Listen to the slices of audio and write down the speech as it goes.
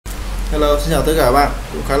Hello, xin chào tất cả các bạn.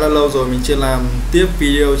 Cũng khá là lâu rồi mình chưa làm tiếp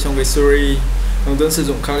video trong cái series hướng dẫn sử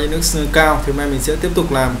dụng Kali Linux nâng cao. Thì hôm nay mình sẽ tiếp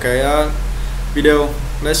tục làm cái video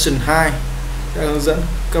lesson 2 để hướng dẫn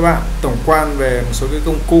các bạn tổng quan về một số cái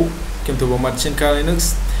công cụ kiểm thử bảo mật trên Kali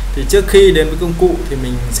Linux. Thì trước khi đến với công cụ thì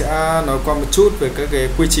mình sẽ nói qua một chút về các cái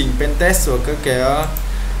quy trình pentest và các cái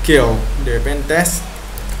kiểu để pentest.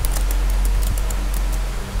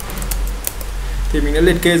 Thì mình đã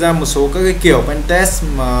liệt kê ra một số các cái kiểu pentest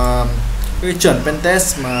mà các cái chuẩn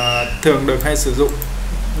pentest mà thường được hay sử dụng.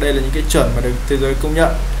 Đây là những cái chuẩn mà được thế giới công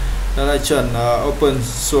nhận. Đó là chuẩn Open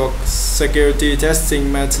Source Security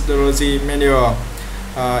Testing Methodology Manual,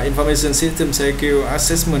 Information System Security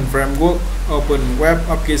Assenssment Framework, Open Web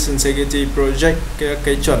Application Security Project.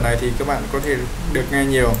 Cái chuẩn này thì các bạn có thể được nghe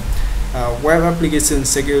nhiều. Web Application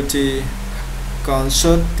Security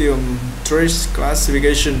Consortium Trace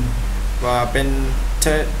Classification và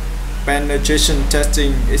penetration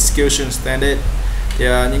testing execution standard. Thì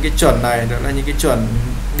những cái chuẩn này đó là những cái chuẩn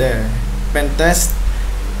để pentest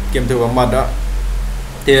kiểm thử bảo mật đó.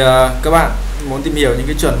 Thì các bạn muốn tìm hiểu những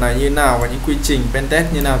cái chuẩn này như thế nào và những quy trình pentest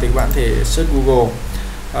như thế nào thì các bạn có thể search Google.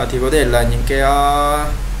 Thì có thể là những cái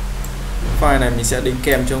file này mình sẽ đính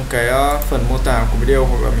kèm trong cái phần mô tả của video,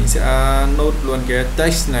 hoặc là mình sẽ nốt luôn cái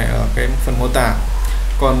text này ở cái phần mô tả.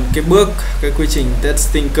 Còn cái quy trình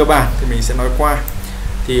testing cơ bản thì mình sẽ nói qua.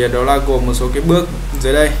 Thì đó là gồm một số cái bước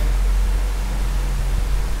dưới đây.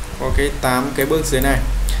 Có cái 8 cái bước dưới này.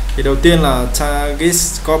 Thì đầu tiên là target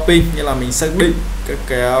scoping, nghĩa là mình xác định các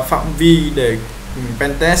cái phạm vi để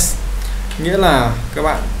pentest. Nghĩa là các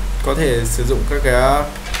bạn có thể sử dụng các cái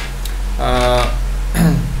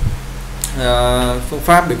phương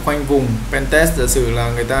pháp để khoanh vùng pentest. Giả sử là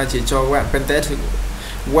người ta chỉ cho các bạn pentest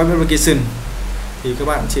web application thì các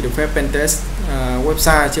bạn chỉ được phép pentest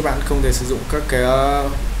website, chứ bạn không thể sử dụng các cái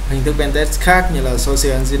hình thức pentest khác như là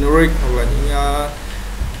social engineering hoặc là những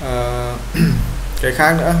cái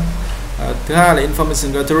khác nữa. Thứ hai là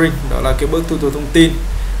information gathering, đó là cái bước thu thập thông tin.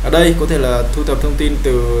 Ở đây có thể là thu thập thông tin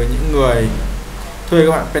từ những người thuê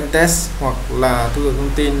các bạn pentest, hoặc là thu thập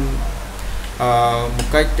thông tin một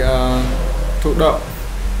cách thụ động,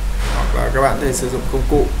 hoặc là các bạn có thể sử dụng công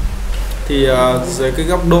cụ. Thì dưới cái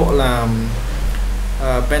góc độ là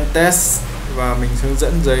pentest và mình hướng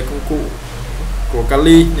dẫn dưới công cụ của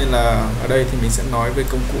Kali, nên là ở đây thì mình sẽ nói về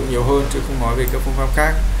công cụ nhiều hơn chứ không nói về các phương pháp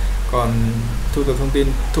khác. Còn thu thập thông tin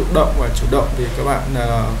thụ động và chủ động thì các bạn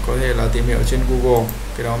có thể là tìm hiểu trên Google,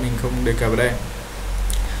 cái đó mình không đề cập ở đây.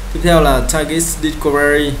 Tiếp theo là target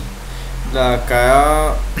discovery, là cái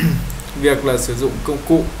việc là sử dụng công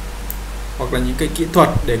cụ hoặc là những cái kỹ thuật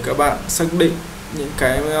để các bạn xác định những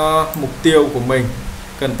cái mục tiêu của mình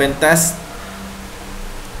cần pentest.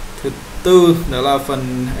 Thứ tư đó là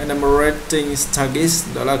phần Enumerating targets,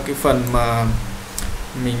 đó là cái phần mà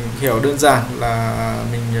mình hiểu đơn giản là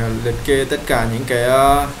mình liệt kê tất cả những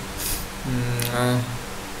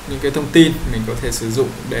cái thông tin mình có thể sử dụng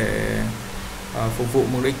để phục vụ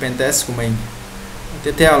mục đích pentest của mình.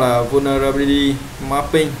 Tiếp theo là vulnerability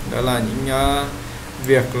mapping, đó là những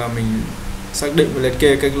việc là mình xác định và liệt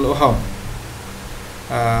kê các lỗ hổng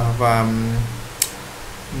và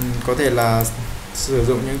có thể là sử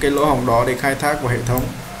dụng những cái lỗ hổng đó để khai thác vào hệ thống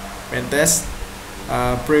pentest.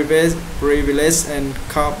 Privilege and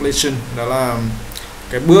completion, đó là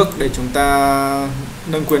cái bước để chúng ta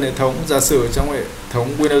nâng quyền hệ thống. Giả sử trong hệ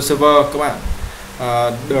thống Windows Server các bạn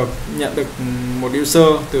nhận được một user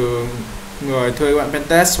từ người thuê các bạn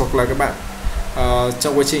pentest, hoặc là các bạn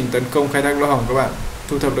trong quá trình tấn công khai thác lỗ hổng các bạn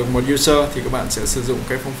thu thập được một user, thì các bạn sẽ sử dụng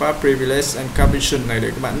cái phương pháp privilege and completion này để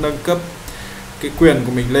các bạn nâng cấp cái quyền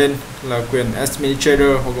của mình lên là quyền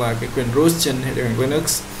administrator hoặc là cái quyền root trên hệ điều hành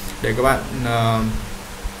Linux, để các bạn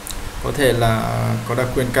có thể là có đặc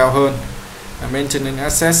quyền cao hơn. Maintaing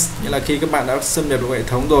access, nghĩa là khi các bạn đã xâm nhập vào hệ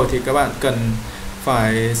thống rồi thì các bạn cần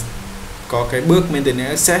phải có cái bước Maintaing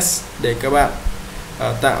access để các bạn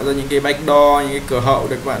tạo ra những cái backdoor, những cái cửa hậu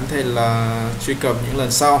để các bạn có thể là truy cập những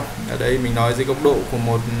lần sau. Ở đây mình nói dưới góc độ của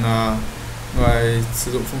một người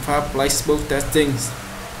sử dụng phương pháp black box testing.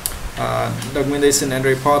 Documentation and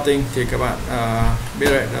reporting thì các bạn biết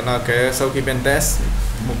đấy, đó là cái sau khi pentest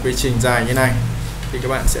một quy trình dài như này thì các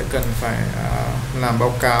bạn sẽ cần phải làm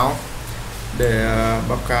báo cáo để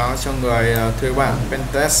báo cáo cho người thuê bạn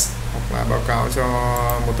pentest, hoặc là báo cáo cho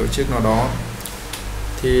một tổ chức nào đó.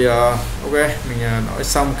 Thì ok, mình nói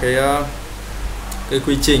xong cái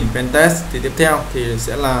quy trình pentest. Thì tiếp theo thì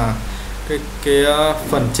sẽ là cái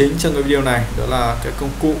phần chính trong cái video này, đó là cái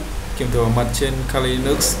công cụ kiểm thử bảo mật trên Kali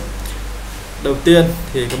Linux. Đầu tiên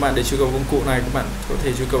thì các bạn để truy cập công cụ này, các bạn có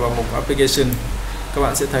thể truy cập vào mục application. Các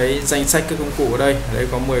bạn sẽ thấy danh sách các công cụ ở đây. Ở đây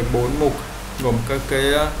có 14 mục gồm các cái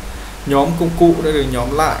nhóm công cụ đã được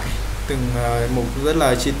nhóm lại từng mục rất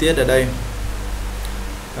là chi tiết ở đây.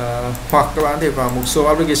 Hoặc các bạn có thể vào mục Show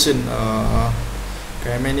Application ở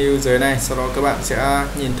cái menu dưới này, sau đó các bạn sẽ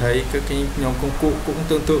nhìn thấy các cái nhóm công cụ cũng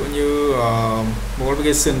tương tự như một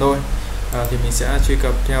application thôi. Thì mình sẽ truy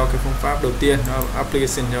cập theo cái phương pháp đầu tiên,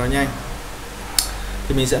 application cho nhanh.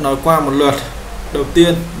 Thì mình sẽ nói qua một lượt. Đầu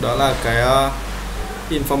tiên đó là cái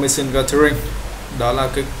information gathering, đó là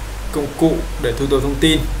cái công cụ để thu thập thông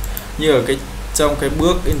tin. Như ở trong cái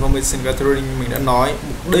bước information gathering mình đã nói,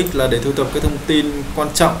 mục đích là để thu thập cái thông tin quan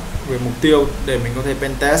trọng về mục tiêu để mình có thể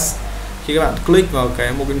pentest. Khi các bạn click vào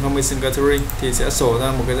cái mục information gathering thì sẽ sổ ra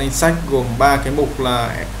một cái danh sách gồm 3 cái mục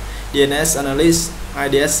là DNS analysis,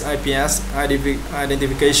 IDS, IPS,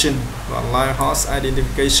 identification và live host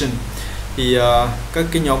identification. Thì các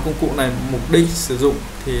cái nhóm công cụ này mục đích sử dụng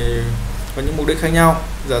thì có những mục đích khác nhau.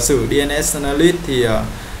 Giả sử DNS analyst thì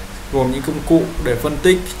gồm những công cụ để phân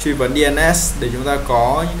tích, truy vấn DNS để chúng ta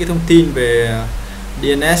có những cái thông tin về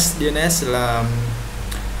DNS. DNS là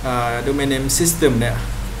domain name system này.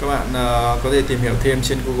 Các bạn có thể tìm hiểu thêm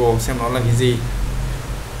trên Google xem nó là cái gì.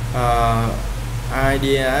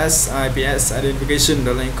 IDS, IPS identification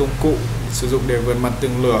đó là những công cụ sử dụng để vượt mặt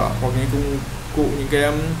tường lửa hoặc những công cụ, những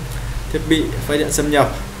cái thiết bị phát hiện xâm nhập.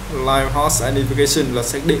 Live host identification là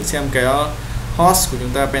xác định xem cái host của chúng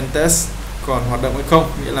ta pentest còn hoạt động hay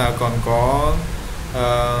không, nghĩa là còn có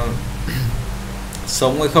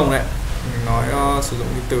sống hay không đấy. Mình nói sử dụng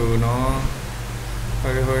cái từ nó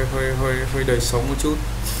hơi đời sống một chút.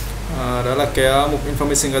 Đó là cái mục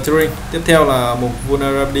information gathering. Tiếp theo là mục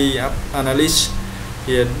vulnerability analysis.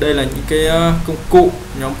 Thì đây là những cái công cụ,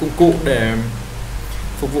 nhóm công cụ để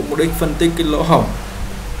phục vụ mục đích phân tích cái lỗ hổng.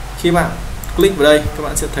 Khi bạn click vào đây, các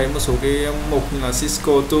bạn sẽ thấy một số cái mục như là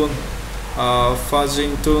Cisco tool,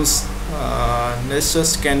 Fuzzing tools,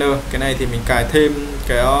 Nexus scanner. Cái này thì mình cài thêm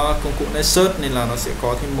cái công cụ Nexus nên là nó sẽ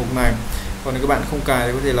có thêm mục này. Còn nếu các bạn không cài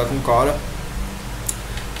thì có thể là không có đâu.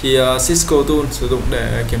 Thì Cisco tool sử dụng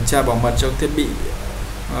để kiểm tra bảo mật cho thiết bị,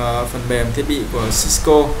 phần mềm thiết bị của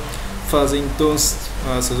Cisco. Fuzzing tools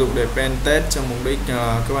sử dụng để pentest trong mục đích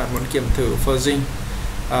các bạn muốn kiểm thử fuzzing.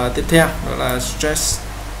 Tiếp theo đó là stress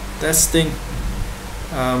testing.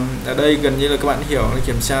 Ở đây gần như là các bạn hiểu là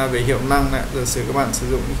kiểm tra về hiệu năng này. Giả sử các bạn sử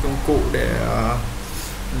dụng những công cụ để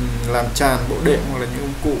làm tràn bộ đệm hoặc là những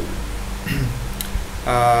công cụ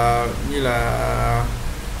như là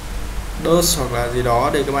DOS hoặc là gì đó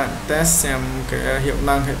để các bạn test xem cái hiệu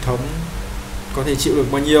năng hệ thống có thể chịu được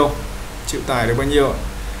bao nhiêu, chịu tải được bao nhiêu.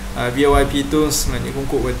 VoIP tools là những công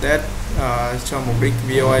cụ về test cho mục đích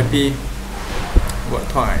VoIP, gọi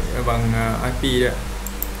thoại bằng IP đấy.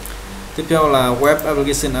 Tiếp theo là Web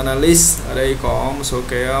Application Analysis. Ở đây có một số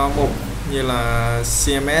cái mục như là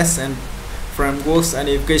CMS and Frameworks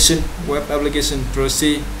Identification, Web Application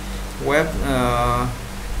Proxy, Web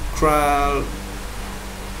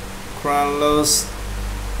Crawlers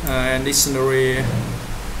and Dictionary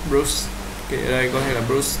Bruce. Cái đây có thể là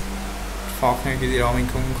Bruce Fork hay cái gì đó mình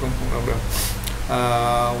không đọc được.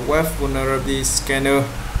 Web Vulnerability Scanner.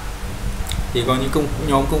 Thì có những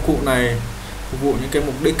nhóm công cụ này phục vụ những cái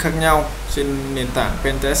mục đích khác nhau trên nền tảng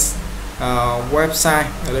pentest. Website,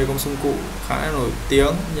 ở đây có công cụ khá là nổi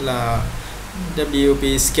tiếng như là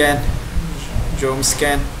WP Scan, Chrome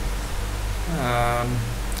Scan.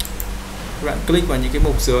 Các bạn click vào những cái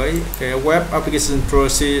mục dưới, cái Web Application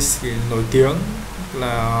Process thì nổi tiếng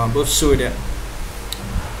là Buzzsuit đấy,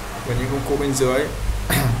 và những công cụ bên dưới.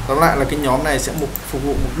 Tóm lại là cái nhóm này sẽ phục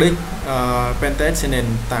vụ mục đích pentest trên nền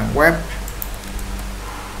tảng web.